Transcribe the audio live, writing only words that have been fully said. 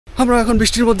আমরা এখন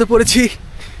বৃষ্টির মধ্যে পড়েছি,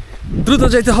 দ্রুত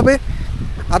যেতে হবে,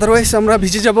 আদারওয়াইজ আমরা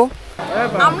ভিজে যাব।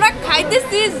 আমরা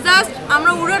খাইতেছি, জাস্ট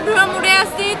আমরা উড়ে মুড়ে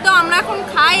আসছি, তো আমরা এখন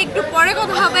খাই, একটু পরে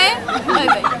কথা হবে। Bye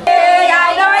bye.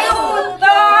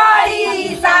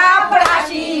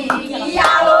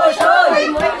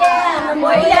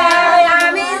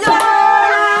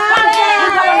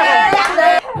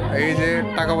 এই যে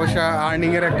টাকা পয়সা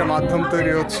আর্নিং এর একটা মাধ্যম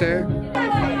তৈরি হচ্ছে।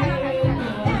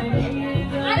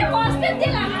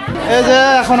 এই যে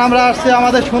এখন আমরা আসছি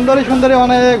আমাদের সুন্দরী সুন্দরী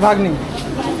অনেক ভাগ্নি,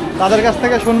 তাদের কাছ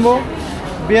থেকে শুনবো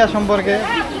বিয়ে সম্পর্কে।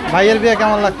 ভাইয়ের বিয়ে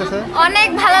কেমন লাগতেছে? অনেক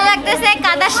ভালো লাগতেছে,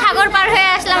 কাদার সাগর পার হয়ে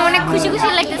আসলাম, অনেক খুশি খুশি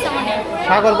লাগতেছে মনে।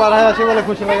 সাগর পার হয়ে আসি বলে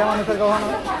খুশি লাগে মানুষের কখনো?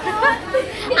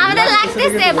 আমাদের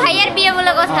লাগতেছে ভাইয়ের বিয়ে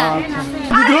বলে কথা।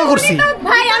 বিদ্রোহ করছি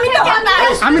ভাই, আমি তো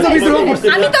হতাশ, আমি তো বিদ্রোহ করছি,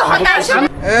 আমি তো হতাশ।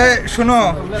 শুনো,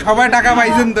 সবাই টাকা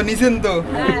পাইছেন তো, নিছেন তো?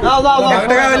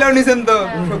 টাকা হইলেও নিছেন তো?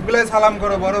 সবগুলো সালাম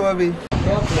করো বড় ভাবি।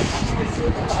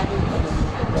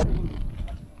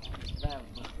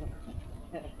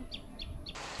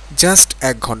 জাস্ট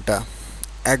 1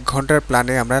 ঘন্টার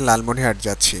প্ল্যানে আমরা লালমনিরহাট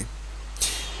যাচ্ছি।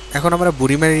 এখন আমরা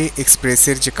বুড়িমারি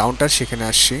এক্সপ্রেসের যে কাউন্টার সেখানে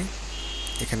আসছি।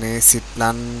 এখানে সিট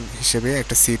প্ল্যান হিসেবে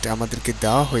একটা সিট আমাদেরকে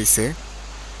দেওয়া হয়েছে।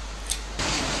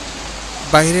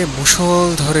 বাইরে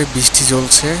মুষলধারে বৃষ্টি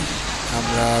চলছে,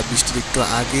 আমরা বৃষ্টির একটু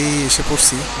আগেই এসে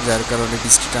পড়ছি, যার কারণে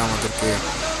বৃষ্টিটা আমাদেরকে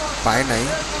পায় নাই।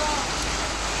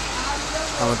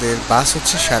 আমাদের বাস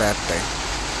হচ্ছে 8:30টায়।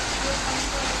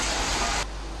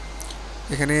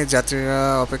 এখানে যাত্রীরা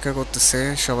অপেক্ষা করতেছে,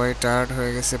 সবাই টায়ার্ড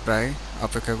হয়ে গেছে প্রায়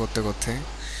অপেক্ষা করতে করতে।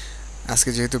 আজকে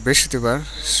যেহেতু বৃহস্পতিবার,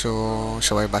 সো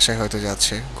সবাই বাসায় হয়তো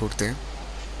যাচ্ছে ঘুরতে।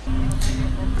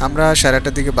 আমরা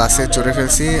 8:30টার দিকে বাসে চড়ে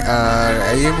ফেলছি, আর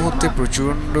এই মুহূর্তে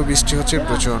প্রচণ্ড বৃষ্টি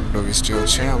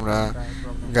হচ্ছে। আমরা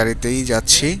গাড়িতেই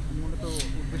যাচ্ছি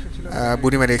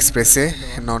বুড়িমারি এক্সপ্রেসে,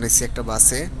 নন এসি একটা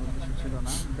বাসে।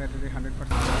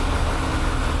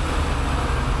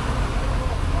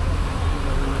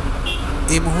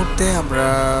 এই মুহূর্তে আমরা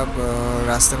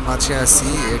রাস্তার মাঝে আছি,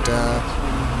 এটা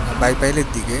বাইপাইলের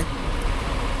দিকে।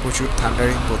 প্রচুর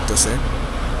থান্ডারিং পড়তেছে।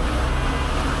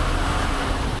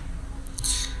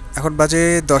 এখন বাজে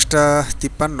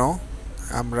 10:53।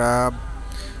 আমরা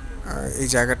এই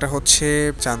জায়গাটা হচ্ছে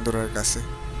চান্দুরার কাছে।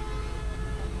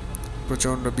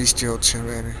 প্রচণ্ড বৃষ্টি হচ্ছে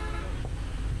বাইরে।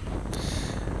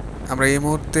 আমরা এই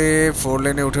মুহূর্তে 4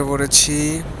 লেনে উঠে পড়েছি,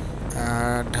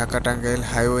 ঢাকা টাঙ্গাইল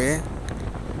হাইওয়ে।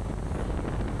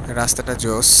 রাস্তাটা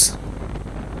জোস।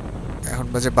 এখন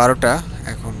বাজে 12টা।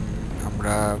 এখন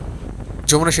আমরা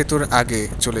যমুনা সেতুর আগে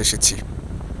চলে এসেছি।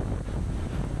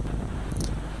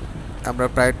 আমরা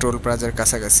প্রায় টোল প্লাজার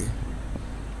কাছাকাছি।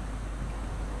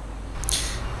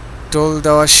 টোল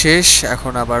দেওয়া শেষ,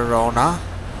 এখন আবার রওনা।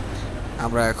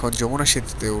 আমরা এখন যমুনা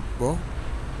সেতুতে উঠব।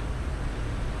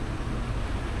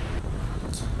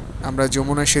 আমরা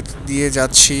যমুনা সেতু দিয়ে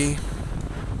যাচ্ছি।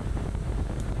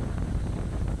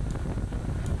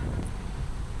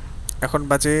 এখন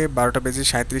বাজে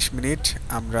 12:37।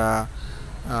 আমরা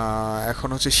এখন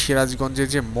হচ্ছে সিরাজগঞ্জের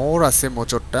যে মোড় আছে,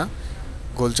 মোচরটা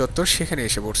গোল চত্বর, সেখানে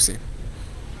এসে পড়ছি।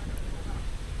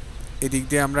 এদিক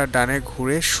দিয়ে আমরা ডানে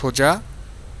ঘুরে সোজা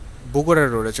বগুড়া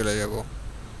রোডে চলে যাব।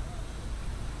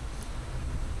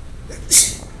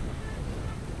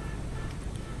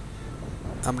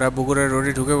 আমরা বগুড়া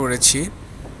রোডে ঢুকে পড়েছি।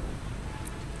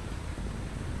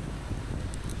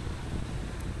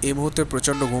 এই মুহূর্তে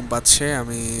প্রচণ্ড ঘুম পাচ্ছে,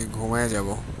 আমি ঘুমায় যাব।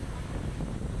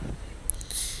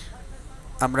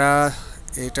 আমরা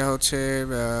এটা হচ্ছে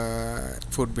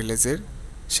ফুড ভিলেজের,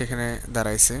 সেখানে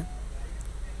দাঁড়াইছে।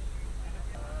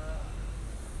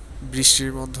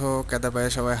 বৃষ্টির মধ্যে কাদা পায়ে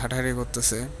সবাই হাঁটাহাঁটি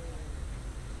করতেছে।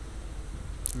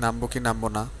 নামবো কি নামবো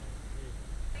না,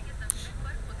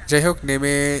 যাই হোক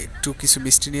নেমে একটু কিছু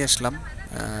মিষ্টি নিয়ে আসলাম।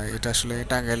 এটা আসলে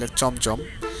টাঙ্গাইলের চমচম।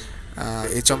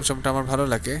 এই চমচমটা আমার ভালো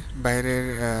লাগে, বাইরের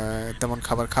তেমন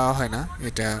খাবার খাওয়া হয় না,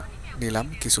 এটা নিলাম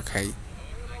কিছু খাই।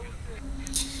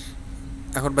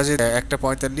 এখন বাজে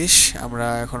 1:45। আমরা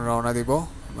এখন রওনা দিব,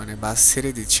 মানে বাস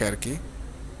ছেড়ে দিচ্ছে আর কি।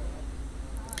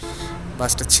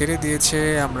 বাসটা ছেড়ে দিয়েছে,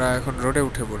 আমরা এখন রোডে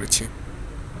উঠে পড়েছি।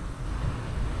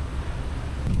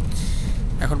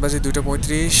 এখন বাজে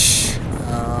 2:35।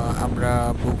 আমরা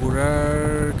বগুড়ার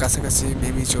কাছাকাছি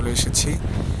নেমে চলে এসেছি।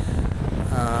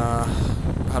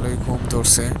 ভালোই ঘুম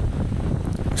ধরছে,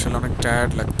 আসলে অনেক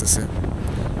টায়ার্ড লাগতেছে।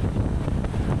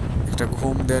 একটা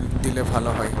ঘুম দিলে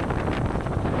ভালো হয়।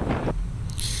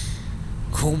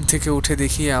 ঘুম থেকে উঠে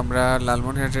দেখি আমরা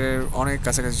লালমনিরহাটের অনেক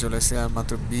কাছাকাছি চলে এসেছি, আর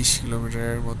মাত্র 20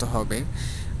 কিলোমিটারের মতো হবে।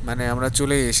 মানে আমরা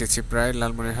চলে এসেছি প্রায়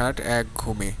লালমনিরহাট এক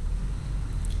ঘুমে।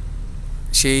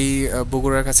 সেই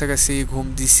বগুড়ার কাছাকাছি ঘুম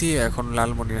দিছি, এখন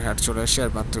লালমনিরহাট চলে আসি,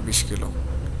 আর মাত্র 20 কিলো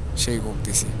সেই ঘুম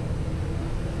দিছি।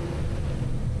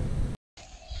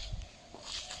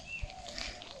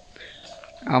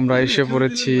 আমরা এসে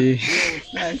পড়েছি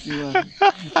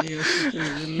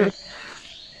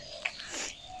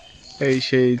এই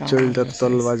সেই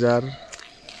চৈতাতল বাজার।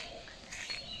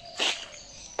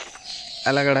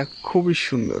 এলাকাটা খুবই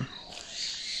সুন্দর।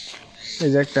 এই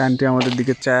যে একটা আন্টি আমাদের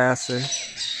দিকে চায় আছে,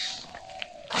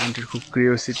 আন্টির খুব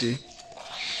কিউরিওসিটি,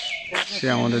 সে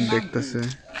আমাদের দেখতেছে।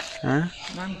 হ্যাঁ,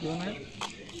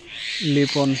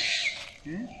 লিপন,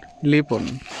 লিপন।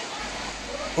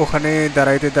 ওখানে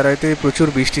দাঁড়াইতে দাঁড়াইতে প্রচুর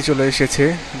বৃষ্টি চলে এসেছে,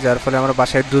 যার ফলে আমরা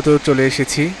বাসায় দ্রুত চলে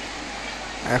এসেছি।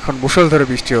 এখন মুষলধারে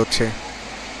বৃষ্টি হচ্ছে।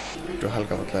 একটু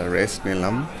হালকা পাতলা রেস্ট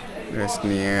নিলাম, রেস্ট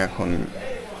নিয়ে এখন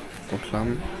উঠলাম,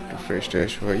 একটু ফ্রেশ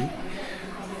ট্রেশ হয়ে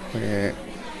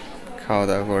খাওয়া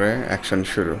দাওয়া করে অ্যাকশন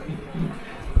শুরু।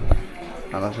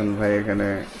 আলাসন ভাই এখানে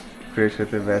ফ্রেশ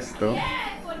হতে ব্যস্ত,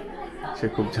 সে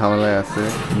খুব ঝামেলায় আছে,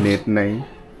 নেট নাই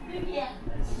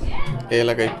এই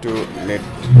এলাকায়, একটু নেট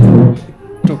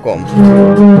একটু কম।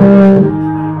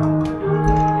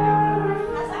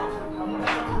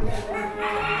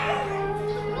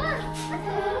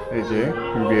 এই যে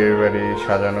বিয়ের বাড়ি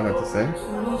সাজানো হতেছে।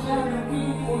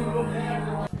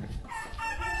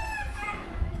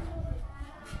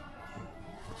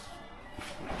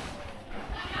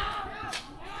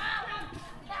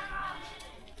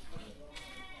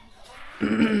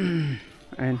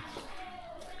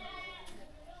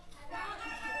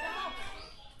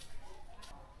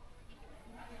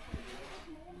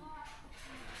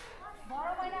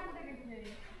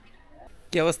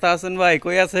 কি অবস্থা আছেন ভাই,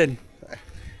 কই আছেন?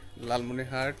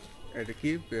 লালমনিরহাট, এটা কি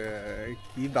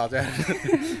কি বাজার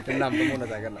নামটা মনে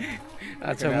থাকে না।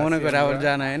 আচ্ছা, মনে করে আবার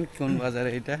জানায়েন কোন বাজারে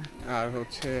এটা। আর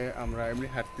হচ্ছে আমরা এমনি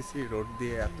হাঁটতেছি রোড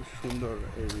দিয়ে, এত সুন্দর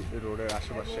এই রোডের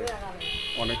আশেপাশে,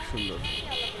 অনেক সুন্দর।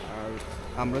 আর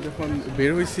আমরা যখন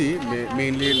বের হয়েছি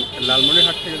মেইনলি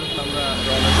লালমনিরহাট থেকে, যখন আমরা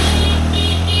রওনা দিয়েছি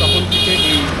তখন থেকে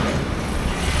এই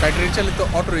ব্যাটারি চালিত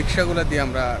অটো রিক্সাগুলো দিয়ে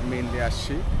আমরা মেইনলি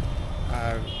আসছি।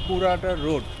 আর পুরাটা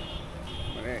রোড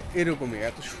মানে এরকমই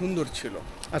এত সুন্দর ছিল।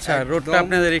 আচ্ছা, রোডটা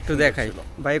আপনাদের একটু দেখাই।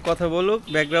 ভাই কথা বলুক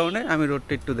ব্যাকগ্রাউন্ডে, আমি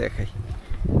রোডটা একটু দেখাই।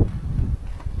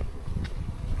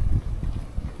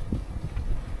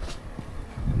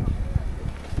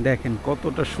 দেখেন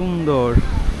কতটা সুন্দর।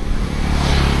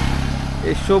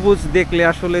 এই সবুজ দেখলে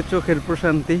আসলে চোখের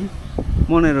প্রশান্তি,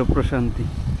 মনেরও প্রশান্তি।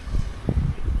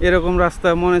 এরকম রাস্তা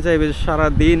মনে চাইবে সারা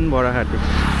দিন ভরা হাঁটে,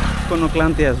 কোনো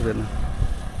ক্লান্তি আসবে না।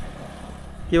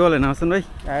 কি বলেন হাসান ভাই?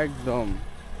 একদম,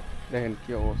 দেখেন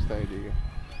কি অবস্থা এদিকে,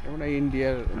 যেমন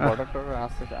ইন্ডিয়ার বর্ডারটা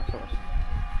আছে আশেপাশে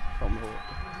সম্ভবত।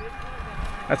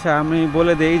 আচ্ছা, আমি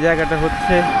বলে দিই, এই জায়গাটা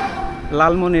হচ্ছে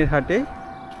লালমনিরহাটে।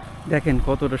 দেখেন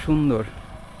কতটা সুন্দর।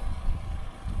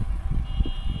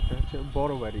 এটা হচ্ছে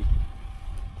বড় বাড়ি।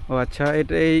 ও আচ্ছা,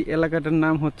 এটা এই এলাকাটার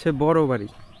নাম হচ্ছে বড় বাড়ি,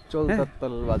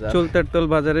 চলতারতল বাজার। চলতারতল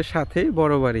বাজারের সাথে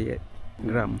বড় বাড়ি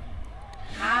গ্রাম।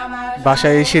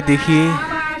 বাসায় এসে দেখি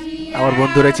আমার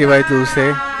বন্ধুরা চিবাই তুলছে,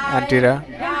 আন্টিরা,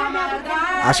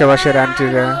 আশেপাশের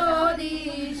আন্টিরা।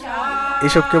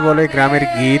 এসবকে বলে গ্রামের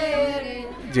গীত,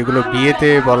 যেগুলো বিয়েতে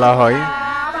বলা হয়।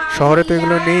 শহরে তো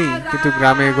এগুলো নেই, কিন্তু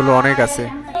গ্রামে এগুলো অনেক আছে।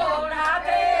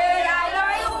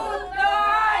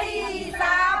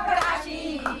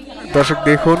 দর্শক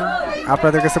দেখুন,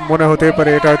 আপনাদের কাছে মনে হতে পারে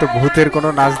এটা হয়তো ভূতের কোনো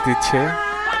নাচ দিচ্ছে,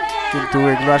 কিন্তু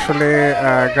এগুলো আসলে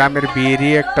গ্রামের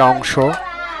বিয়েরই একটা অংশ।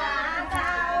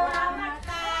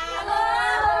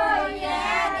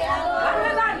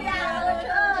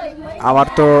 আমার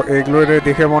তো এগুলো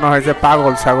দেখে মনে হয় যে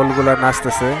পাগল ছাগলগুলো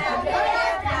নাচতেছে।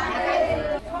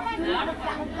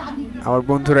 আমার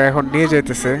বন্ধুরা এখন নিয়ে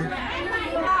যেতেছে,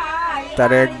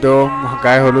 তার একদম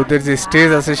গায়ে হলুদের যে স্টেজ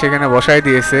আছে সেখানে বসাই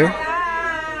দিয়েছে।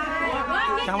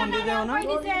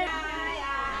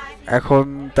 এখন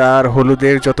তার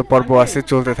হলুদের যত পর্ব আছে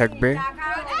চলতে থাকবে।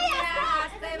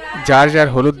 যার যার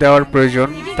হলুদ দেওয়ার প্রয়োজন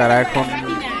তারা এখন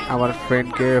আমার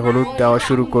ফ্রেন্ডকে হলুদ দেওয়া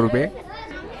শুরু করবে।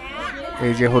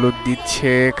 এই যে হলুদ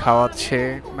দিচ্ছে, খাওয়াচ্ছে,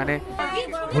 মানে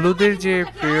হলুদের যে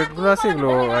পিরিয়ডগুলো আছে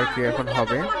এগুলো আর কি এখন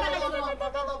হবে।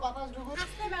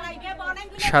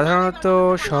 সাধারণত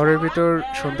শহরের ভিতর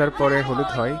সন্ধ্যার পরে হলুদ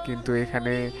হয়, কিন্তু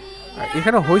এখানে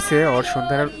হয়েছে ওর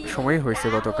সন্ধ্যার সময় হয়েছে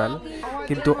গতকাল,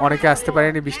 কিন্তু অনেকে আসতে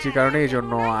পারেনি বৃষ্টির কারণে, এই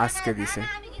জন্য আজকে দিছে।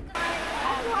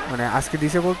 মানে আজকে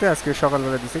দিছে বলতে আজকে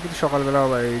সকালবেলা দিছে, কিন্তু সকালবেলা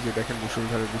আবার এই যে দেখেন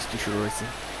মুষলধারে বৃষ্টি শুরু হয়েছে।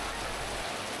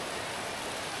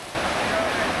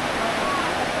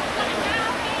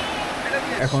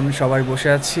 এখন সবাই বসে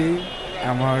আছি।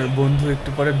 আমার বন্ধু একটু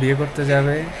পরে বিয়ে করতে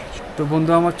যাবে, তো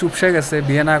বন্ধু আমার চুপসে গেছে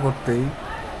বিয়ে না করতেই।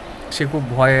 সে খুব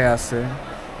ভয়ে আছে,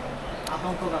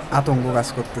 আতঙ্ক কাজ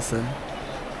করতেছে।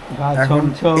 এখন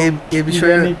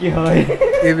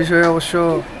এ বিষয়ে অবশ্য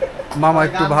মামা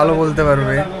একটু ভালো বলতে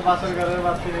পারবে।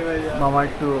 মামা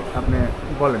একটু আপনি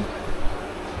বলেন।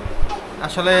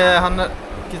 আসলে এখন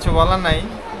কিছু বলার নাই,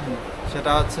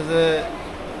 সেটা হচ্ছে যে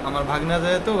আমার ভাগনা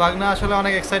যেহেতু ভাগনা আসলে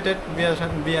অনেক এক্সাইটেড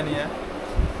বিয়ে নিয়ে,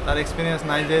 তার এক্সপিরিয়েন্স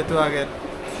নাই যেহেতু আগের,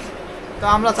 তো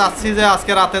আমরা চাচ্ছি যে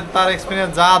আজকে রাতে তার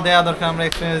এক্সপিরিয়েন্স যা দেওয়া দরকার আমরা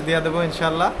এক্সপিরিয়েন্স দিয়ে দেবো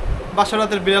ইনশাল্লাহ। বাসর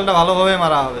রাতের বিড়ালটা ভালোভাবে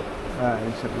মারা হবে। হ্যাঁ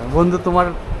ইনশাল্লাহ। বন্ধু তোমার,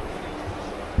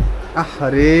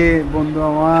 আরে বন্ধু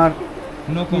আমার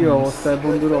কি অবস্থা,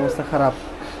 বন্ধুর অবস্থা খারাপ,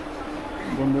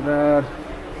 বন্ধুটার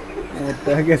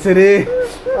গেছে রে।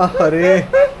 আরে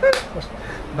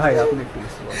ভাই আপনি একটু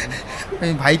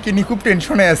আমি ভাইকে নিয়ে খুব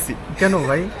টেনশনে আছি। কেন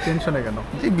ভাই টেনশনে কেন?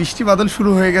 যে বৃষ্টি বাদল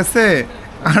শুরু হয়ে গেছে,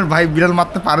 আর ভাই বিড়াল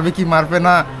মারতে পারবে কি মারবে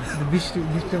না।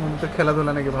 বৃষ্টির মধ্যে তো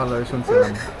খেলাধুলা নাকি ভালো হয়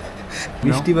শুনছিলাম।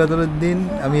 বৃষ্টি বাদলের দিন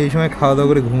আমি এই সময় খাওয়া দাওয়া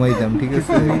করে ঘুমাইতাম, ঠিক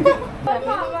আছে?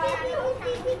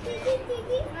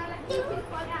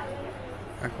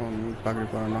 এখন পাগড়ি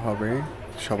পরানো হবে,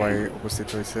 সবাই উপস্থিত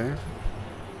হয়েছে।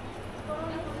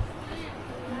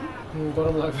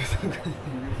 গরম লাগবে।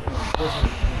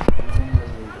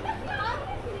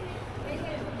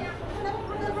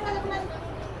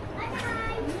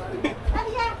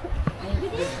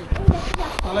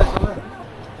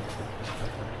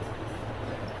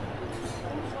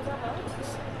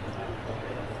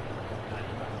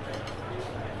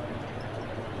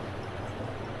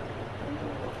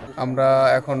 আমরা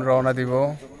এখন রওনা দিব।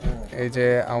 এই যে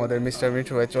আমাদের মিস্টার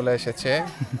মিঠু ভাই চলে এসেছে,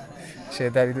 সে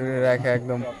দাড়ি দূরে রাখে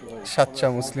একদম সাচ্চা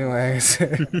মুসলিম হয়ে গেছে।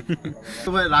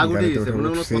 তোমার রাগ উঠে গেছে, মনে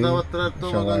হলো কথাবার্তার তো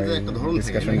যে একটা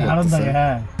ধরন থাকে।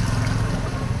 হ্যাঁ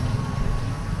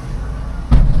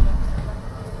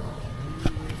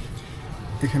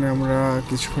এখানে আমরা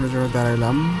কিছুক্ষণের জন্য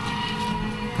দাঁড়াইলাম,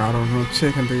 কারণ হচ্ছে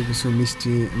এখান থেকে কিছু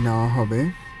মিষ্টি নেওয়া হবে,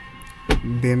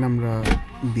 দেন আমরা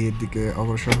বিয়ের দিকে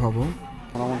অগ্রসর হব।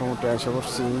 আমরা মোটামুটি আশা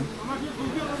করছি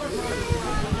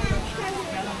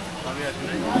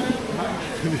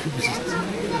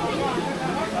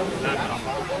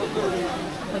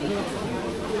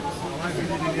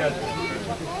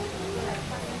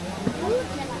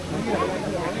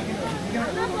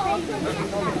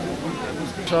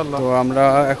তো আমরা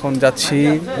এখন যাচ্ছি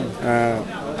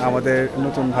আমাদের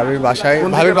নতুন ভাবির বাসায়।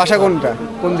 ভাবির বাসা কোনটা,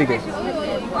 কোন দিকে?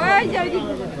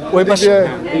 ওই পাশে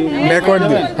ব্যাকওয়ার্ড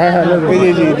দিকে। হ্যাঁ হ্যাঁ, এই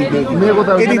যে এদিক দিয়ে,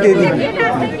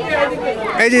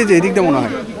 এই যে এদিক দিয়ে মনে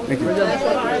হয় নাকি?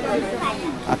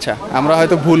 আচ্ছা, আমরা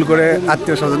হয়তো ভুল করে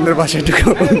আত্মীয় স্বজনদের বাসায় ঢুকে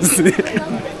পড়ছি।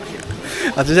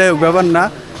 আচ্ছা যাই হোক, ব্যাপার না,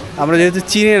 আমরা যেহেতু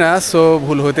চিনি না সো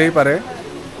ভুল হতেই পারে।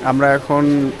 আমরা এখন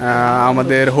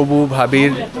আমাদের হবু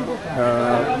ভাবির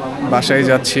বাসায়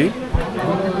যাচ্ছি,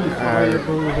 আর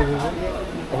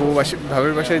হবু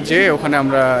ভাবির বাসায় যে ওখানে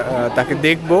আমরা তাকে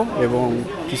দেখব এবং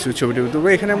কিছু ছবি টবি তুলব।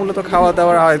 এখানে মূলত খাওয়া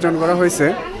দাওয়ার আয়োজন করা হয়েছে,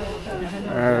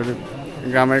 আর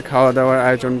গ্রামের খাওয়া দাওয়ার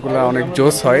আয়োজনগুলো অনেক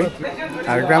জোশ হয়,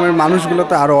 আর গ্রামের মানুষগুলো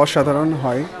তো আরও অসাধারণ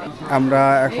হয়। আমরা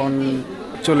এখন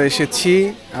চলে এসেছি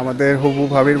আমাদের হবু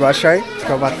ভাবির বাসায়,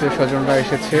 সব আত্মীয় স্বজনরা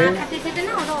এসেছে,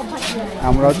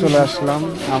 আমরাও চলে আসলাম,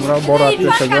 আমরাও বড়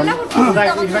আত্মীয় স্বজন,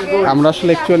 আমরা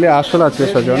আসলে অ্যাকচুয়ালি আসল আত্মীয়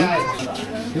স্বজন।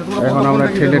 এখন আমরা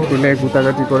ঠেলে ঠুলে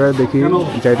গুতাগাতি করে দেখি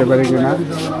যাইতে পারি কিনা।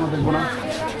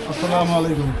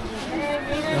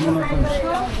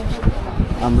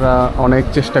 আমরা অনেক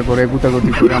চেষ্টা করে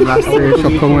গুতাগুতি করে আমরা আসতে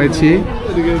সক্ষম হয়েছি।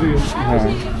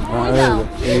 হ্যাঁ,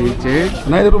 এই যে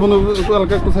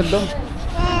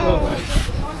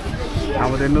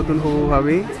আমাদের নতুন হবু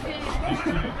ভাবি,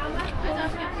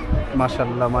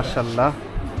 মাশাল্লাহ মাশাল্লাহ।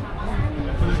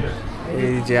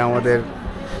 এই যে আমাদের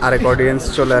আরেক অডিয়েন্স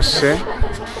চলে আসছে।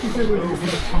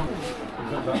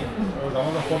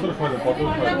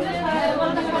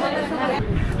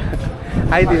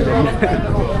 হাই দিয়ে দেন,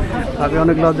 ভাবি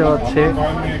অনেক লজ্জা পাচ্ছে,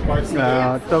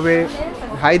 তবে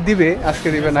হাই দিবে, আজকে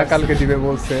দিবে না কালকে দিবে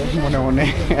বলছে মনে মনে,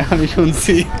 আমি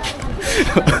শুনছি।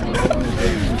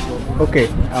 ওকে,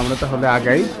 আমরা তাহলে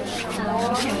আগাই।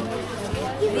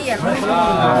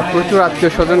 প্রচুর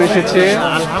আত্মীয় স্বজন এসেছে,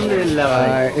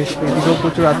 এদিকেও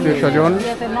প্রচুর আত্মীয় স্বজন।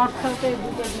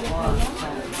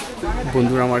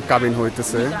 বন্ধুরা আমার কাবিন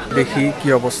হইতেছে, দেখি কি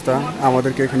অবস্থা।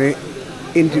 আমাদেরকে এখানে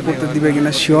এন্ট্রি করতে দিবে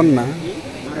কিনা শিওর না।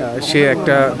 সে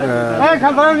একটা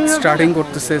স্টার্টিং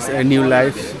করতেছে নিউ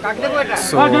লাইফ,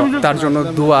 সো তার জন্য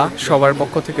দোয়া, সবার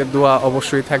পক্ষ থেকে দোয়া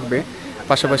অবশ্যই থাকবে।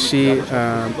 পাশাপাশি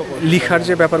লিখার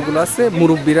যে ব্যাপারগুলো আছে,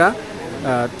 মুরব্বীরা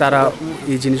তারা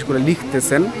এই জিনিসগুলো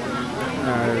লিখতেছেন।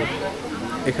 আর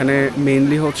এখানে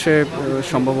মেইনলি হচ্ছে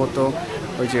সম্ভবত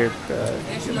ওই যে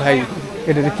ভাই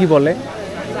এটাতে কি বলে,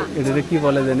 এটাতে কি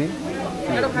বলে জানি,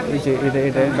 এই যে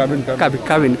এটা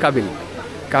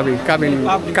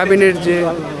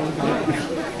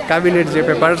কাবিনের যে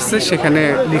পেপার আছে সেখানে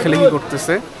লেখালেখি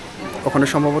করতেছে। ওখানে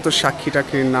সম্ভবত সাক্ষী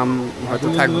টাক্ষীর নাম হয়তো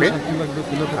থাকবে।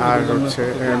 আর হচ্ছে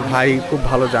ভাই খুব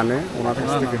ভালো জানে, ওনার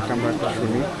কাছ থেকে আমরা একটু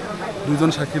শুনি। 2 জন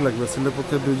সাক্ষী লাগবে, ছেলে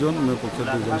পক্ষে 2 জন, মেয়ে পক্ষে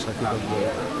 2 জন সাক্ষী লাগবে।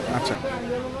 আচ্ছা,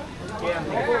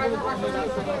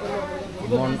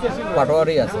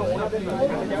 পাটোয়ারি আছে।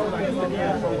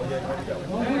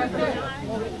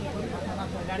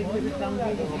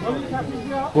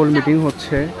 গোল মিটিং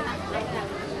হচ্ছে,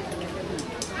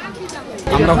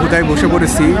 আমরা হুদায় বসে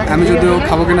পড়েছি। আমি যদিও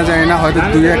খাবো কিনা জানি না, হয়তো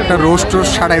 2-1টা রোস্ট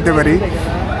সারাইতে পারি।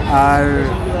 আর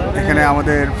এখানে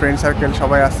আমাদের ফ্রেন্ড সার্কেল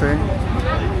সবাই আছে।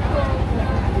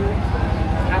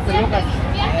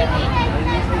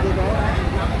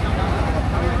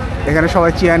 এখানে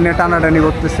সবাই চেয়ার নিয়ে টানাটানি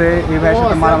করতেছে, এই ভাইয়ের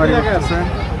সাথে মারামারি করতেছে।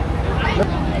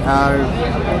 আর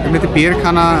এমনিতে বিয়ের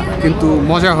খানা কিন্তু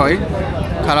মজা হয়,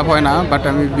 খারাপ হয় না, বাট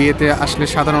আমি বিয়েতে আসলে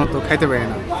সাধারণত খাইতে পারি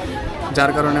না,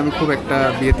 যার কারণে আমি খুব একটা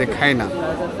বিয়েতে খাই না।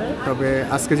 তবে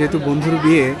আজকে যেহেতু বন্ধুর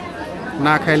বিয়ে,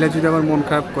 না খাইলে যদি আমার মন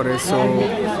খারাপ করে, সো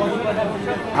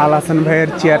আল হাসান ভাইয়ের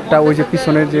চেয়ারটা ওই যে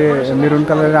পিছনে যে মেরুন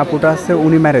কালারের আপুটা আছে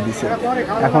উনি মেরে দিছে।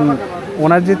 এখন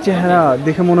ওনার যে চেহারা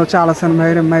দেখে মনে হচ্ছে আল হাসান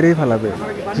ভাইয়ের মেরেই ফেলাবে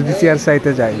যদি চেয়ার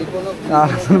চাইতে যায়। আল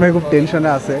হাসান ভাই খুব টেনশনে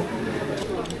আছে।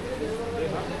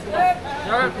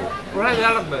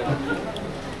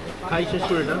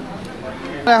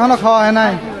 এখনো খাওয়া হয়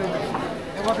নাই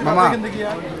মামা,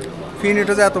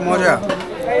 ফিনিটা যে এত মজা।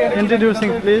 Introducing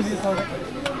please.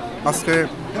 আজকে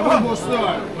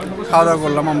খাওয়া দাওয়া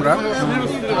করলাম আমরা,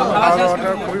 খাওয়া দাওয়াটা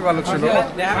খুবই ভালো ছিল।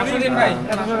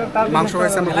 মাংস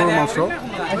খাইছি আমরা, গরুর মাংস,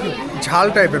 ঝাল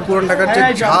টাইপের, পুরান ঢাকার যে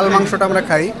ঝাল মাংসটা আমরা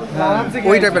খাই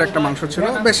ওই টাইপের একটা মাংস ছিল,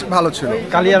 বেশ ভালো ছিল,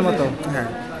 কালিয়ার মতো। হ্যাঁ,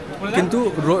 কিন্তু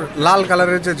লাল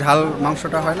কালারের যে ঝাল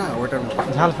মাংসটা হয় না ওইটার মতো,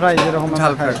 ঝাল ফ্রাই যেরকম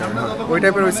ঝাল ফ্রাই ওই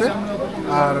টাইপের হয়েছে।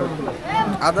 আর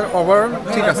আদার ওভারঅল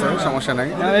ঠিক আছে, সমস্যা নাই।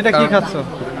 এটা কি খাচ্ছ?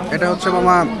 এটা হচ্ছে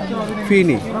মামা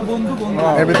ফিনি,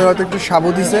 এর ভিতরে হয়তো একটু সাবু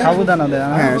দিছে, সাবুদানা দেয়।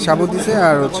 হ্যাঁ সাবু দিছে,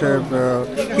 আর হচ্ছে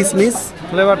কিসমিস।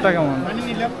 ফ্লেভারটা কেমন?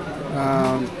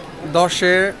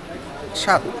 10-এ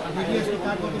 7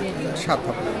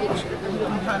 হবে।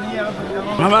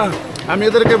 মামা, আমি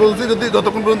এদেরকে বলছি যদি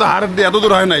যতক্ষণ পর্যন্ত হাড়ের দিয়ে এত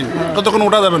দূর হয় নাই ততক্ষণ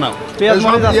ওঠা যাবে না। পেঁয়াজ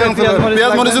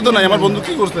মরিচ তো নাই। আমার বন্ধু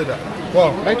কি করছে এটা?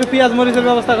 একটু পেঁয়াজ মরিচের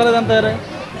ব্যবস্থা করে জানতে পারে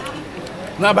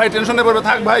না ভাই, টেনশনে পড়বে,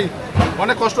 থাক ভাই,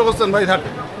 অনেক কষ্ট করছেন ভাই, থাক।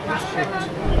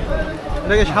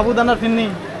 এটাকে সাবুদানার ফিন্নি।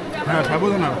 হ্যাঁ,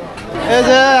 সাবুদানা। এই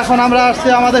যে এখন আমরা আসছি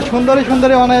আমাদের সুন্দরী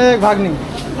সুন্দরী অনেক ভাগ্নি,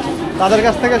 তাদের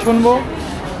কাছ থেকে শুনবো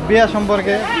বিয়ে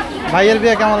সম্পর্কে। ভাইয়ের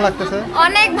বিয়ে কেমন লাগতেছে?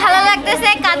 অনেক ভালো লাগতেছে,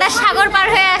 কাদার সাগর পার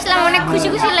হয়ে আসলাম, অনেক খুশি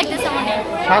খুশি লাগতেছে মনে।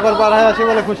 সাগর পার হয়ে আসি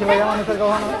বলে খুশি লাগে মানুষের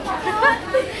কখনো?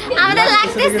 আমাদের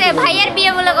লাগতেছে ভাইয়ের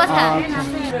বিয়ে বলে কথা।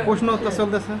 প্রশ্ন উত্তর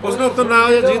চলতেছে। প্রশ্ন উত্তর না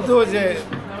হয়ে যেহেতু ওই যে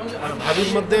ভাবির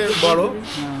মধ্যে বড়,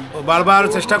 ও বারবার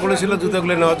চেষ্টা করেছিল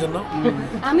জুতোগুলো নেওয়ার জন্য।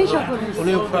 আমি সফল,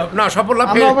 উনি না সফল না,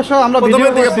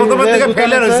 প্রথমের দিকে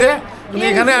ফেলিয়ার হয়েছে। উনি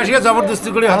এখানে আসিয়া জবরদস্তি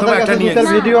করে হয়তো একটা নিয়ে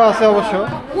ভিডিও আছে অবশ্য।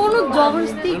 কোন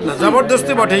জবরদস্তি না,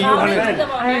 জবরদস্তি বটেই ওখানে।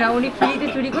 উনি ফ্রিতে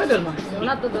চুরি করে দেন না,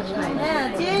 ওনার তো দোষ নাই। হ্যাঁ,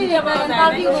 চেয়ে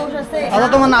পার্কিং দোষ আছে। আচ্ছা,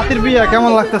 তোমার নাতির বিয়ে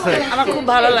কেমন লাগতেছে? আমার খুব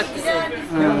ভালো লাগতেছে,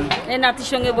 এই নাতির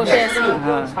সঙ্গে বসে আছি,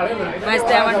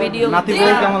 ভাইস্তে আমার ভিডিও। নাতি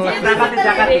বউ কেমন লাগতেছে?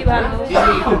 এই ভালো।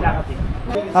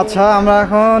 আচ্ছা, আমরা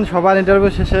এখন সবার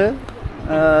ইন্টারভিউ শেষে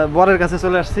বরের কাছে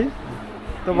চলে আসছি,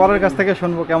 তো বরের কাছ থেকে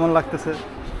শুনবো কেমন লাগতেছে।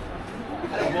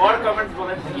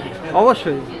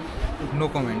 অবশ্যই no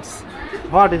comments.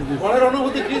 What is this? বড়ের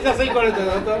অনুভূতি কি যাচাই করে তো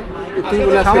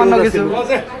সামান্য কিছু।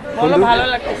 বলো ভালো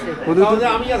লাগতেছে।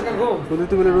 আমি আজকে খুব শুধু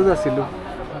তুই বলে রোজা ছিল।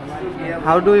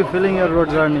 How do you feeling your road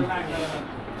journey?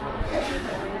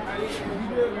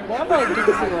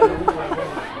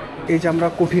 এই যে আমরা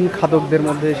কঠিন খাদকদের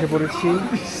মধ্যে এসে পড়েছি,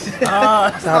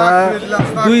 তারা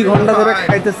 2 ঘন্টা ধরে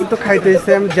খাইতেছে, তো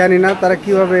খাইতেছে আমি জানি না তারা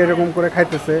কিভাবে এরকম করে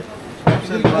খাইতেছে।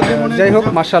 যাই হোক,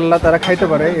 মাশাআল্লাহ তারা খাইতে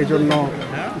পারে, এই জন্য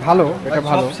ভালো, এটা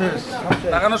ভালো।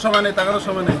 তাকানোর সময় নেই, তাকানোর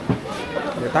সময় নেই,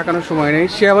 তাকানোর সময় নেই।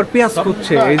 সে আবার পেঁয়াজ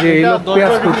খুঁজছে, এই যে এই লোক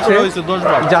পেঁয়াজ খুঁজছে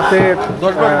যাতে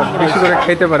বেশি করে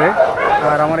খাইতে পারে।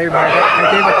 আর আমার এই ভাইটা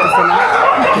খাইতেই পারতেছে না।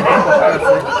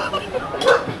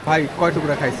 ভাই কয়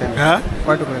টুকরা খাইছেন? হ্যাঁ,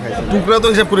 কয় টুকরা খাইছেন? টুকরা তো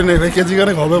হিসাব করি নাই ভাই, কেজি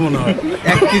গানে হবে মনে হয়।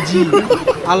 1 কেজি।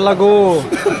 আল্লাহ গো।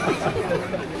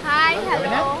 High,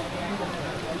 hello.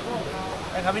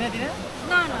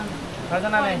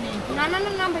 না না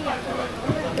না না ভাইয়া।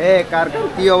 কার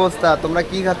কি অবস্থা? তোমরা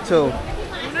কি খাচ্ছ?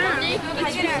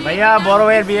 ভাইয়া বড়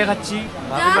ভাইয়ের বিয়ে খাচ্ছি,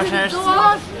 ভাবির বাসায় আসছি,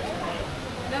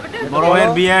 বড়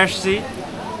ভাইয়ের বিয়ে আসছি,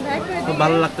 খুব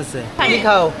ভালো লাগতেছে। কি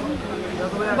খাও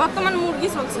বর্তমান মুরগি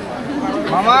চলছে।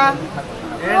 মামা?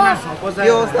 কি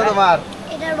অবস্থা তোমার?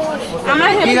 এটা রোজ। আমরা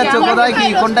কি খাচ্ছ? কোথায় কি?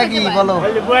 কোনটা কি বলো?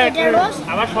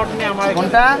 আবার শর্ট নিয়ে আমার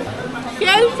কোনটা?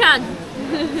 কেউ শাক।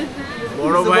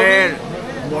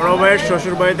 বড় ভাইয়ের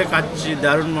শ্বশুর বাড়িতে খাচ্ছি,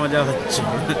 দারুণ মজা হচ্ছে।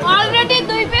 অলরেডি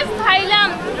 2 পিস খাইলাম,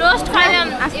 রোস্ট খাইলাম।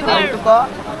 এবার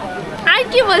আর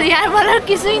কি বলি, আর বলার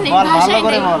কিছুই নেই, ভাষাই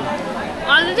নেই।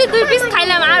 অলরেডি 2 পিস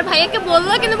খাইলাম, আর ভাইয়াকে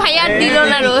বললো কিন্তু ভাইয়া আর দিল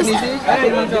না রোস্ট।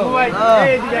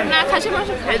 না খাসি মাংস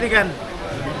খাই। দেখেন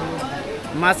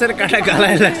মাছের কাটা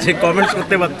গালায় লাগছে, কমেন্টস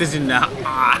করতে পারতেছি না।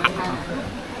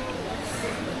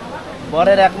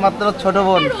 বরের একমাত্র ছোট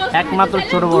বোন,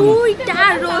 দুইটা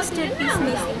রোস্টের পিস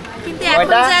নিছি, কিন্তু এখন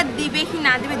যা দিবে কি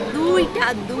না দিবে,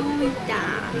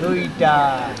 দুইটা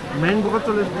ম্যাঙ্গো কত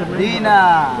চলে এসেছে দিনা,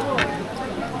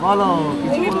 বলো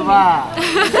কিছু বলবা?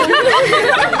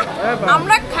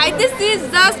 আমরা খাইতেছি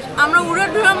জাস্ট, আমরা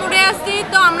উড়াধুরা মুড়ে আছি,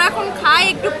 তো আমরা এখন খাই,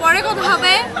 একটু পরে কথা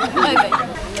হবে। Bye bye.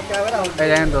 এই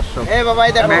দেখেন দর্শক, এই বাবা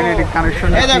এই দেখো ম্যাগনেটিক কানেকশন,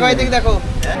 এই দেখো এইদিকে দেখো,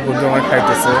 বন্ধু আমার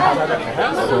খাইতেছে।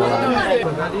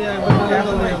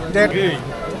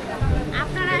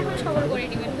 আপনারা এখন সবার করে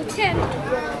নেবেন, বুঝছেন?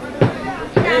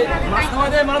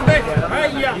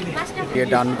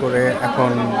 ডান করে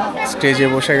এখন স্টেজে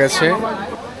বসে গেছে।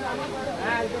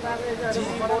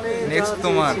 নেক্সট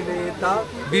তোমার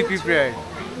বিপি প্রাইড,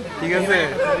 ঠিক আছে?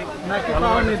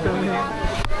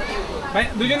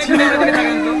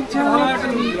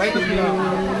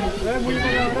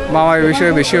 মামা এই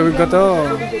বিষয়ে বেশি অভিজ্ঞতা,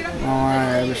 মামা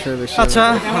এই বিষয়ে বেশি। আচ্ছা,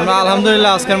 আমরা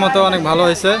আলহামদুলিল্লাহ আজকের মতো অনেক ভালো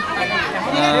হয়েছে।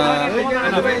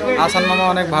 আসান মামা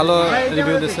অনেক ভালো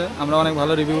রিভিউ দিয়েছে, আমরা অনেক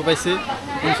ভালো রিভিউ পাইছি।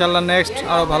 ইনশাল্লাহ নেক্সট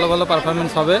আরও ভালো ভালো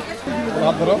পারফরমেন্স হবে।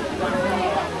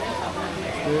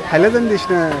 খাইলে দেন দিস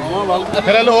না,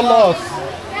 ফেরালে হল লস।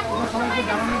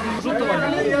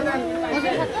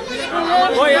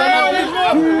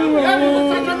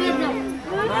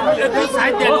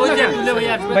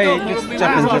 ভাই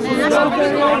চাপেন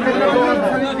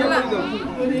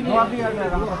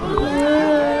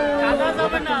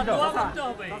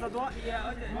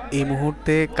এই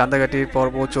মুহূর্তে কান্দাকাটির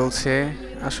পর্ব চলছে।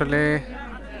 আসলে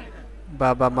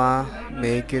বাবা মা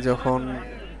মেয়েকে যখন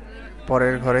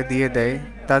পরের ঘরে দিয়ে দেয়,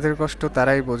 তাদের কষ্ট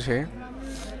তারাই বোঝে।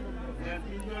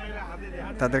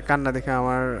 তাদের কান্না দেখে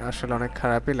আমার আসলে অনেক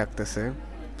খারাপই লাগতেছে,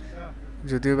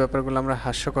 যদিও ব্যাপারগুলো আমরা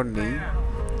হাস্যকর নেই।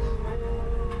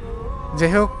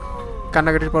 যাই হোক,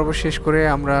 কান্নাকাটির পর্ব শেষ করে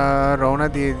আমরা রওনা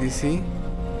দিয়ে দিছি।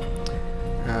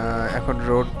 এখন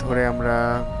রোড ধরে আমরা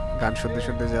গান শুনতে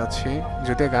শুনতে যাচ্ছি।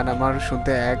 যদিও গান আমার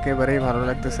শুনতে একেবারেই ভালো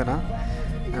লাগতেছে না,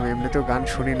 আমি এমনিতেও গান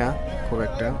শুনি না খুব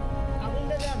একটা।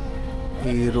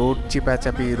 এই রোড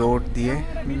চিপাচাপি রোড দিয়ে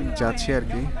যাচ্ছি আর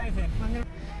কি।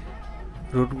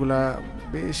 রোডগুলা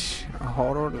বেশ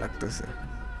হরর লাগতেছে,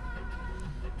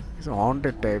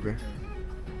 হন্টেড টাইপের।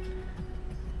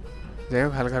 যাই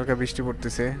হোক, হালকা হালকা বৃষ্টি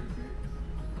পড়তেছে।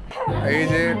 এই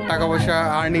যে টাকা পয়সা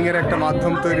আর্নিং এর একটা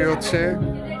মাধ্যম তৈরি হচ্ছে।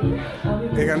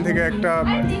 এখান থেকে একটা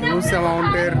হিউজ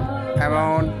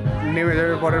অ্যামাউন্ট নেমে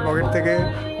যাবে পরের পকেট থেকে।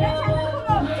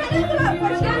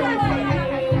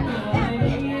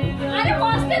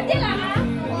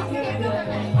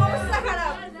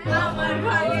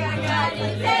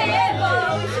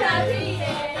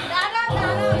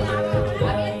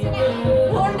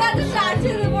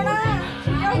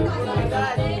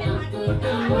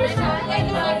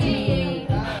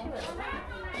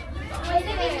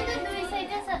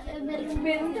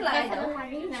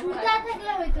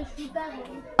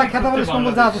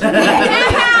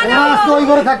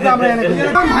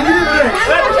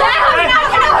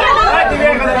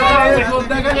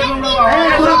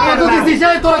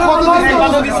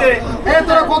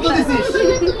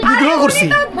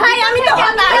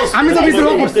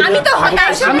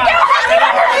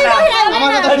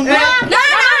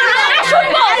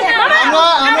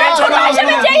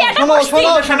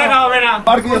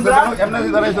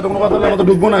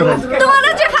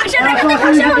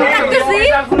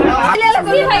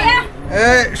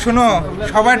 শোনো,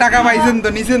 সবাই টাকা পাইছেন তো,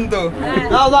 নিছেন তো?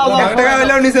 1 টাকা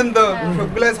হইলেও নিছেন তো?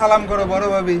 সবগুলো সালাম করো বড়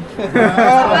ভাবি।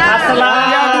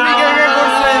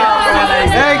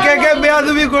 কে কে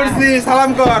বেয়াদবি করছি, সালাম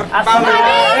কর।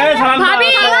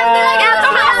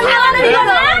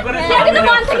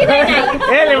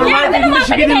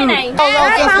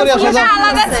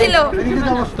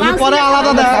 তুমি পরে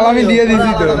আলাদা দেখ, আমি দিয়ে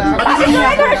দিছি তো।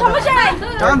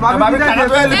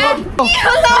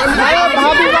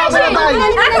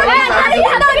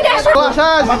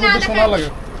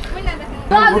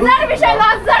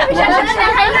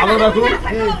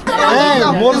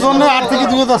 মোর জন্য আর্থিক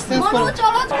যুগ আসছে,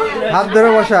 হাত ধরে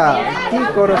বসা, কি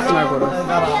করস না করস।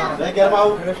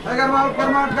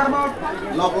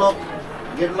 Lock lock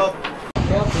gate lock.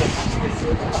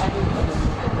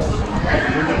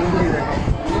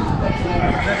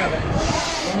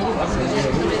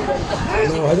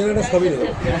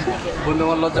 বন্ধু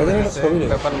আমার লজ্জা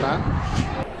ব্যাপার না।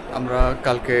 আমরা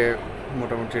কালকে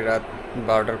মোটামুটি রাত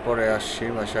 12টার পরে আসছি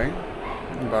বাসায়,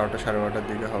 12টা সাড়ে 12টার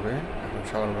দিকে হবে। এখন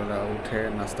সকালবেলা উঠে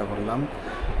নাস্তা করলাম,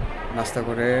 নাস্তা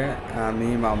করে আমি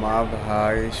মামা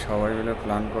ভাই সবাই মিলে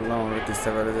প্ল্যান করলাম আমরা তিস্তা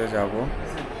ব্যারেজে যাব।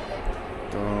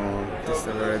 তো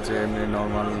তিস্তা ব্যারেজে এমনি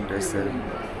নর্মাল ড্রেসের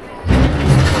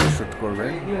শ্যুট করবে,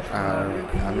 আর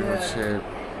আমি হচ্ছে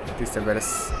তিস্তা ব্যারেজ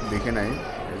দেখে নাই,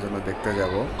 এই জন্য দেখতে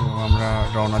যাব। তো আমরা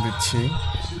রওনা দিচ্ছি,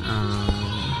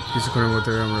 কিছুক্ষণের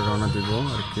মধ্যে আমরা রওনা দিব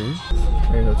আর কি।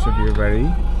 এই হচ্ছে বিয়ে বাড়ি,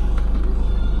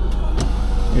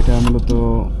 এটা মূলত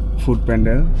ফুড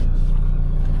প্যান্ডেল,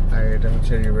 আর এটা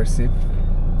হচ্ছে রিভারশিপ।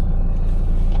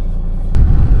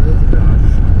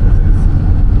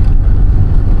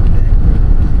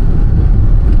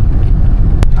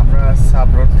 আমরা সাব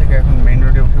রোড থেকে এখন মেইন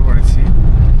রোডে উঠে পড়েছি।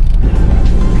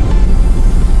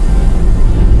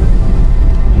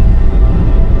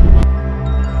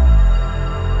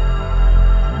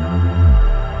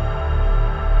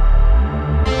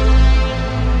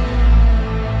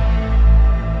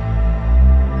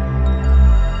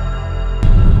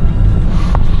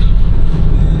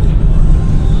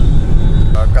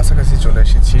 কাছাকাছি চলে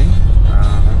এসেছি,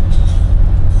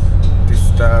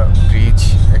 তিস্তা ব্রিজ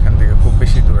এখান থেকে খুব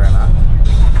বেশি দূরে না।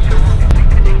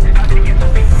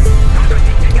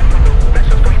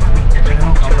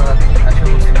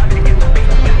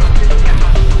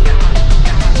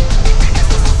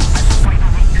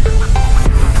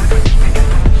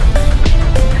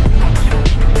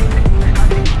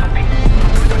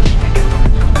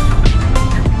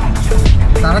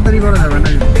 তাড়াতাড়ি করা যাবে না,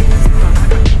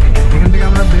 এখান থেকে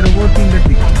আমরা বেরোবো 3টার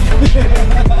দিকে।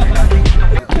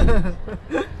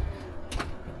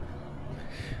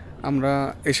 আমরা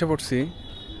এসে পড়ছি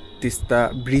তিস্তা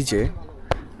ব্রিজে।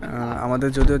 আমাদের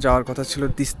যদিও যাওয়ার কথা ছিল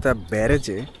তিস্তা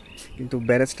ব্যারেজে, কিন্তু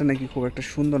ব্যারেজটা নাকি খুব একটা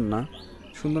সুন্দর না।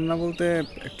 সুন্দর না বলতে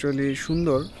অ্যাকচুয়ালি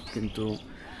সুন্দর, কিন্তু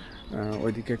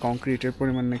ওইদিকে কংক্রিটের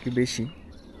পরিমাণ নাকি বেশি,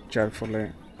 যার ফলে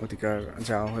ওদিকে আর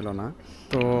যাওয়া হলো না।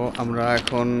 তো আমরা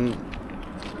এখন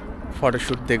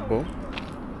ফটোশ্যুট দেখব,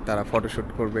 তারা ফটোশ্যুট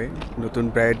করবে, নতুন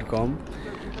ব্রাইড গম।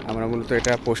 আমরা মূলত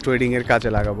এটা পোস্ট ওয়েডিংয়ের কাজে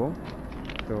লাগাবো।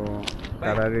 তো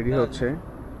তারা রেডি হচ্ছে।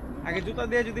 আগে জুতা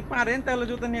দিয়ে যদি পারেন তাহলে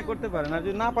জুতা নিয়ে করতে পারেন, আর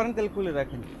যদি না পারেন তাহলে খুলে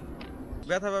রাখেন,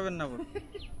 ব্যথা পাবেন না।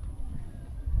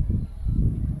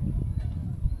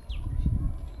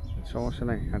 সমস্যা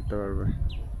নাই, হাঁটতে পারবে।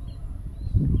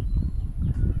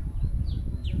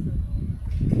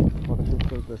 ফটোশ্যুট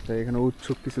করতেছে, এখানে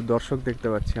উৎসুক কিছু দর্শক দেখতে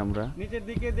পাচ্ছি আমরা। নিচের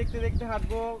দিকে দেখতে দেখতে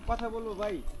হাঁটবো, কথা বলবো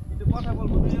ভাই, একটু কথা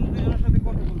বলবো, দুজনের সাথে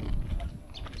কথা বলবো।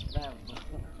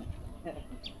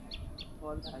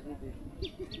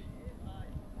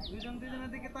 দুজন দুজনের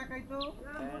দিকে তাকাই তো।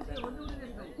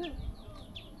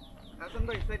 হাসান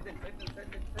ভাই সাইড দেন, সাইড দেন, সাইড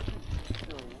দেন, সাইড দেন।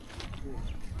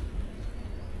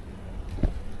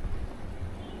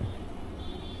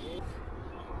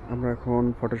 আমরা এখন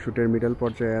ফটোশুটের মিডল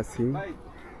পর্যায়ে আছি। ভাই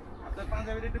আপনার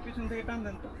পাঞ্জাবিটা একটু পিছন থেকে টান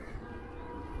দেন তো।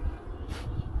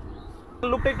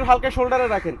 লুকটা একটু হালকা শোল্ডারে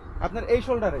রাখেন, আপনার এই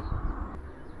শোল্ডারে।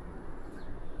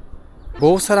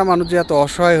 বউ ছাড়া মানুষ যে এত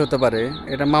অসহায় হতে পারে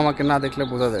এটা মামাকে না দেখলে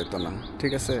বোঝা যেত না,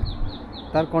 ঠিক আছে?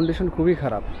 তার কন্ডিশন খুবই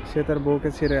খারাপ, সে তার বউকে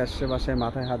ছেড়ে আসছে, বাসায়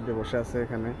মাথায় হাত দিয়ে বসে আছে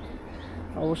এখানে।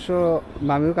 অবশ্য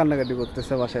মামিও কান্নাকাটি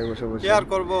করতেছে বাসায় বসে বসে। কি আর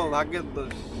করবো, ভাগ্যের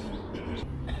দোষ।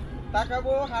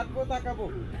 তাকাবো, হাঁটবো, তাকাবো।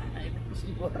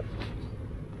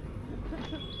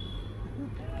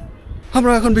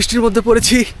 আমরা এখন বৃষ্টির মধ্যে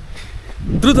পড়েছি,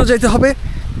 দ্রুত যাইতে হবে,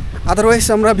 আদারওয়াইজ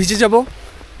আমরা ভিজে যাব।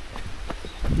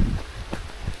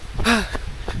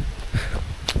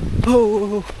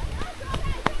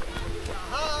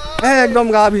 একদম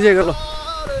গা ভিজে গেল।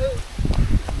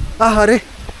 আহারে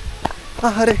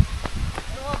আহারে,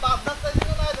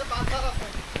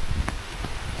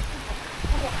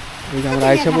 আমরা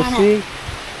আইসা বসছি।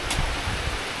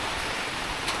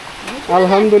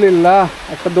 আলহামদুলিল্লাহ,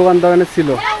 একটা দোকানে ছিল।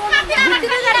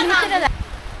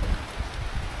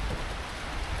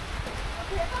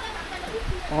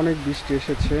 অনেক বৃষ্টি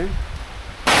এসেছে।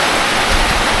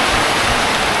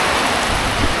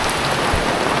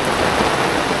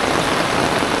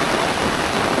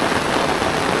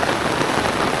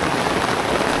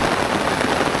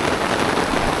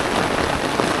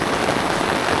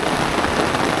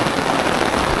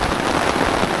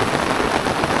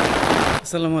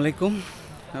 আসসালামু আলাইকুম।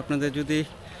 আপনাদের যদি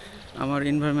আমার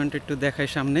এনভায়রনমেন্ট একটু দেখায়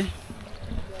সামনে,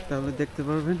 তাহলে দেখতে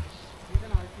পারবেন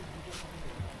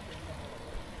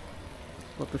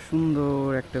কত সুন্দর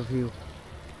একটা ভিউ,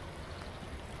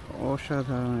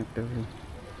 অসাধারণ একটা ভিউ।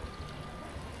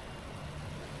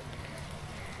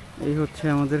 এই হচ্ছে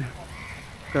আমাদের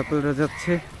কাপলরা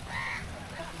যাচ্ছে,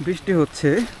 বৃষ্টি হচ্ছে,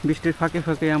 বৃষ্টির ফাঁকে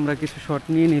ফাঁকে আমরা কিছু শট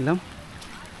নিয়ে নিলাম।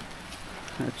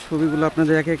 ছবিগুলো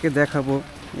আপনাদের একে একে দেখাবো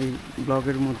এই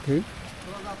ব্লগের মধ্যেই,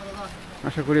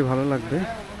 আশা করি ভালো লাগবে।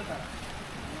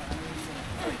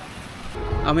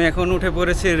 আমি এখন উঠে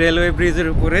পড়েছি রেলওয়ে ব্রিজের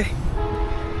উপরে,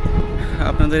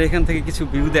 আপনাদের এখান থেকে কিছু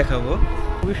ভিউ দেখাবো।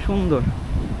 খুবই সুন্দর,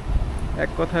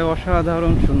 এক কথায়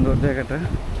অসাধারণ সুন্দর জায়গাটা।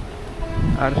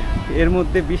 আর এর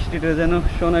মধ্যে বৃষ্টিটা যেন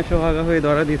সোনায় সোহাগা হয়ে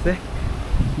ধরা দিছে,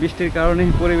 বৃষ্টির কারণে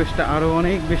পরিবেশটা আরও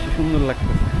অনেক বেশি সুন্দর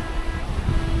লাগতেছে।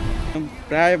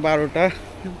 প্রায়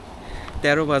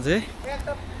 12:13 বাজে।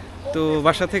 তো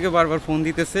বাসা থেকে বারবার ফোন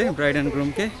দিতেছে ব্রাইড অ্যান্ড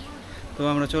গ্রুমকে, তো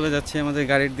আমরা চলে যাচ্ছি আমাদের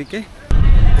গাড়ির দিকে।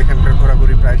 এখানকার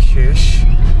ঘোরাঘুরি প্রায় শেষ,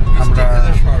 আমরা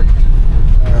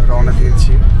রওনা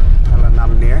দিয়েছি আল্লাহর নাম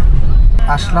নিয়ে।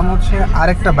 আসলাম হচ্ছে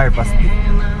আরেকটা বাইপাস দিয়ে।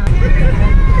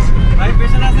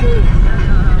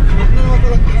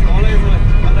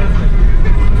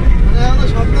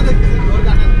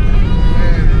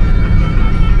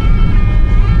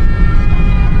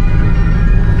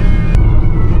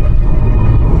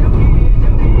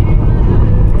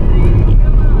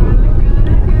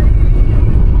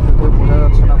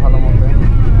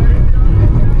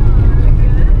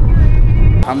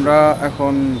 আমরা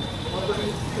এখন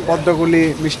পদ্মগুলি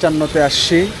মিষ্টান্নতে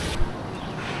আসছি।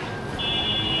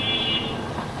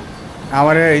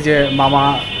 আমার এই যে মামা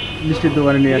মিষ্টির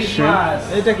দোকানে নিয়ে আসছে।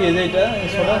 এইটা কি, এইটা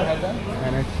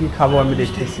কি খাবো আমি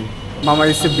দেখতেছি। মামা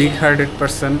is a big hearted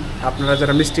person. আপনারা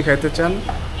যারা মিষ্টি খাইতে চান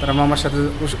তারা মামার সাথে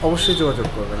অবশ্যই যোগাযোগ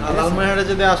করবেন। লালমনিরহাটে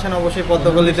যদি আসেন অবশ্যই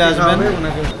পদ্মগলিতে আসবেন।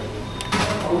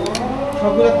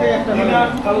 সবগুলোর থেকে একটা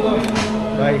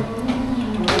ভাই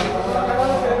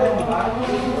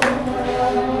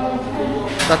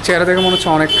তার চেহারা দেখে মনে হচ্ছে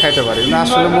অনেক খাইতে পারি না,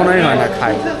 আসলে মনেই হয় না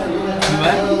খাই।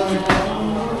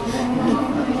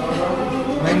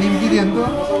 ভাই নিমকি দেন তো।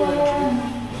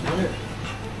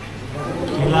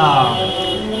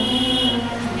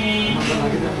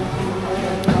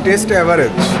 Test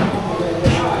average,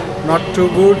 not to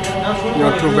good,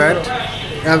 not to bad,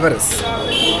 average.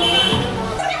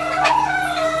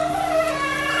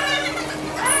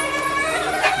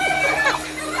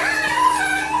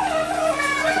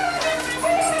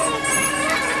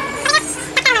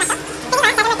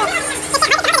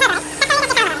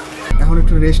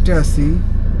 একটু রেস্টে আছি।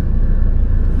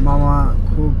 মামা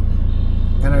খুব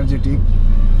এনার্জেটিক,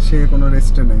 সে কোনো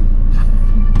রেস্টে নেই,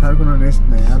 তার কোনো রেস্ট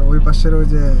নেই। আর ওই পাশের ওই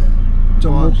যে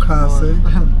চমুখা আছে,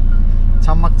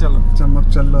 চাম্মাক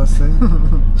চাল্লো আছে,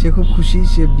 সে খুব খুশি,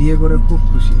 সে বিয়ে করে খুব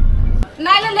খুশি।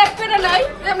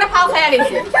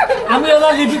 আমি ওরা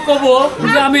রিপিট করবো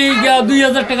যে আমি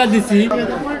 2000 টাকা দিছি।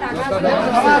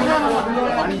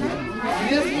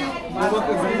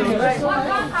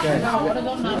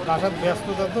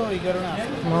 ব্যস্ততা তো এই কারণে।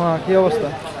 মামা কি অবস্থা?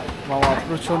 মামা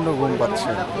প্রচন্ড ঘুম পাচ্ছে।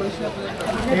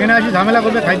 এখানে আসি ঝামেলা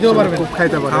করবে, খাইতেও পারবে, খুব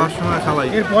খাইতে পারবে, খাওয়ার সময় খাওয়াই,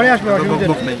 এরপরে আসবে,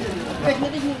 অসুবিধা নেই।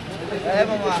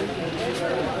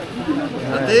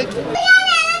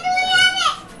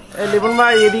 এই লিপন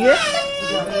ভাই এদিকে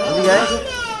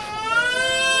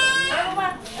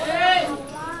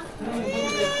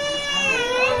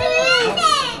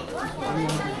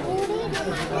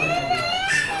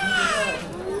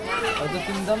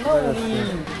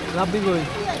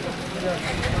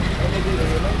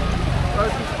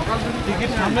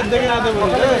টিকিট সামনের দিকে না দেবো।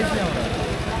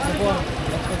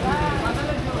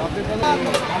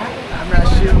 আমরা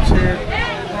আসছি হচ্ছে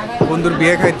বন্ধুর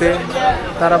বিয়ে খাইতে,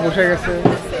 তারা বসে গেছে,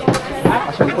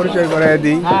 আসলে পরিচয় করে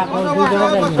দিই।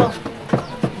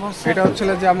 এটা হচ্ছিল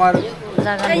যে আমার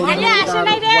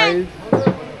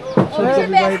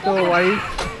বিবাহিত ওয়াইফ।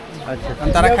 আচ্ছা,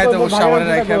 তারা খাইতে বসে, আমার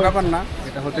ব্যাপার না,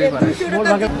 এটা হতেই পারে।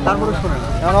 তারপরে শোনেন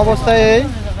এখন অবস্থায় এই,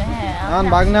 এখন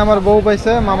ভাগ্নে আমার বউ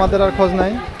পাইছে, মামাদের আর খোঁজ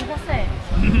নাই।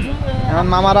 এখন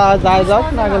মামারা যায় যাক,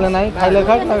 না গেলে নাই, খাইলে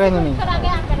খাক, না খাইলে নেই।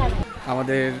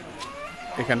 আমাদের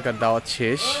এখানকার দাওয়াত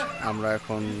শেষ, আমরা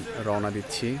এখন রওনা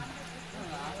দিচ্ছি।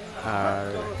 আর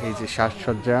এই যে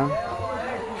সাজসজ্জা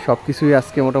সব কিছুই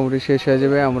আজকে মোটামুটি শেষ হয়ে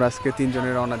যাবে। আমরা আজকে 3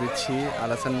 জনে রওনা দিচ্ছি,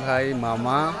 আলাসান ভাই,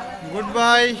 মামা। Good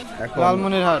bye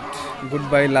Lalmonirhat. Good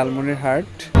bye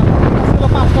Lalmonirhat.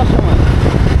 5টার সময়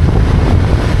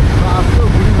আসতো,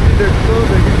 ঘুরি ঘুরি দেখতো,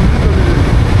 দেখি ঘুরি চলে যেত।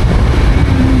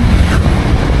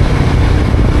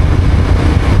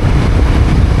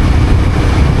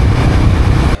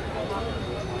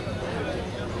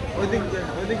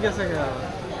 ওইদিক গেছে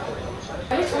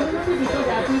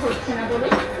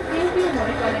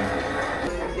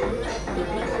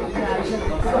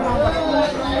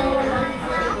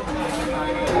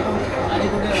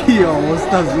কি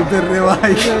অবস্থা জুতের রে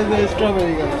ভাই।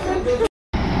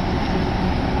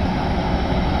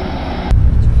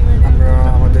 আমরা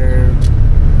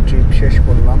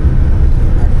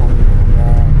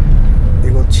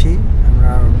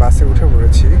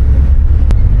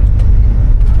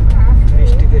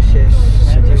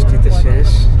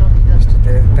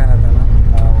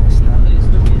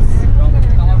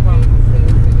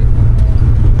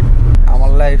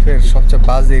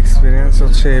বাজে এক্সপিরিয়েন্স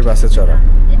হচ্ছে এই বাসে চড়া।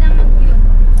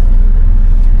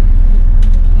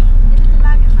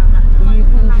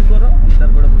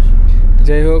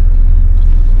 যাই হোক,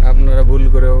 আপনারা ভুল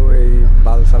করেও এই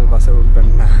বালসাল বাসে উঠবেন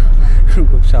না,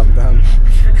 খুব সাবধান।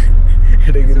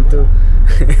 এটা কিন্তু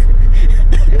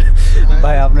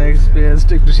ভাই আপনার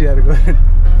এক্সপিরিয়েন্সটা একটু শেয়ার করেন।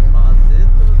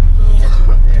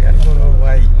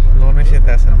 ভাই ননের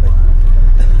সাথে আছেন ভাই,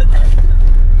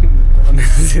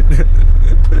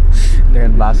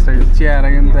 দেখেন বাসটা চেয়ারা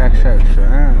কিন্তু 100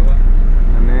 হ্যাঁ,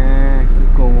 মানে কি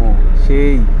কমো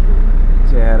সেই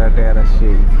চেহারা টেয়ারা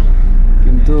সেই,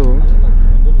 কিন্তু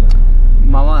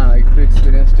মামা একটু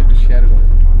এক্সপিরিয়েন্সটা একটু শেয়ার করো।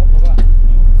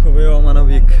 খুবই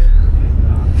অমানবিক,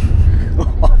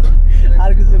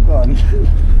 আর কিছু কন।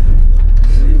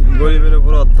 গরিবের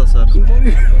উপর অত্যাচার।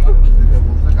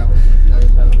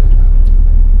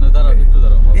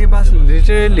 এই বাস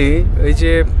লিটারেলি ওই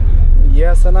যে ইয়ে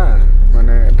আছে না,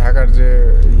 মানে ঢাকার যে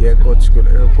ইয়ে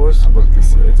কোচ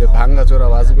বলতেছি, ওই যে ভাঙ্গাচোরা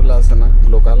বাসগুলো আছে না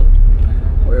লোকাল,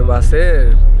 ওই বাসের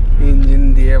ইঞ্জিন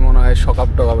দিয়ে মনে হয় সকাপ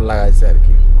টকাপ লাগাইছে আর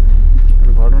কি।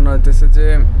 ঘটনা হইতেছে যে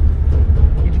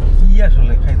কি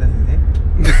আসলে খাইতেছি যে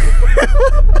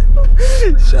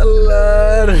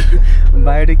শালার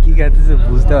বাইরে কি খাইতেছে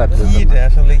বুঝতে পারতেছি এটা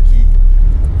আসলে কি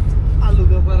আলু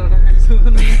দা পরাটা খাইছো,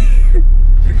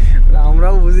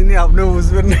 আমরাও বুঝিনি, আপনিও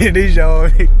বুঝবেন না, এটাই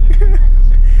স্বাভাবিক।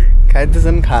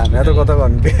 খাইতেছেন খান, এত কথা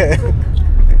কনকে।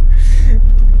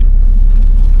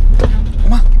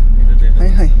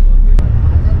 হাই হাই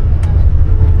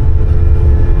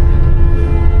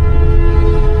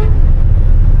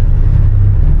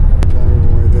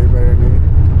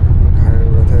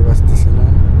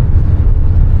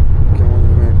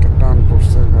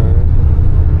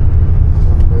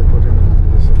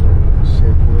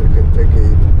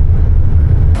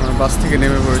বাস থেকে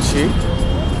নেমে পড়েছি,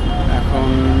 এখন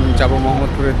যাব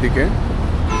মোহাম্মদপুরের দিকে।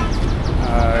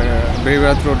 আর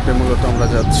বেরিবাদ রোড দিয়ে মূলত আমরা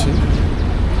যাচ্ছি।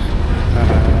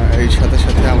 এই সাথে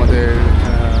সাথে আমাদের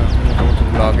মোটামুটি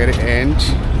ব্লগের এন্ড,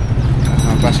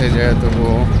 বাসায় যায়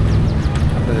তবুও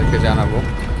আপনাদেরকে জানাবো।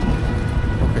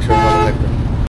 ওকে, সবাই ভালো থাকবেন।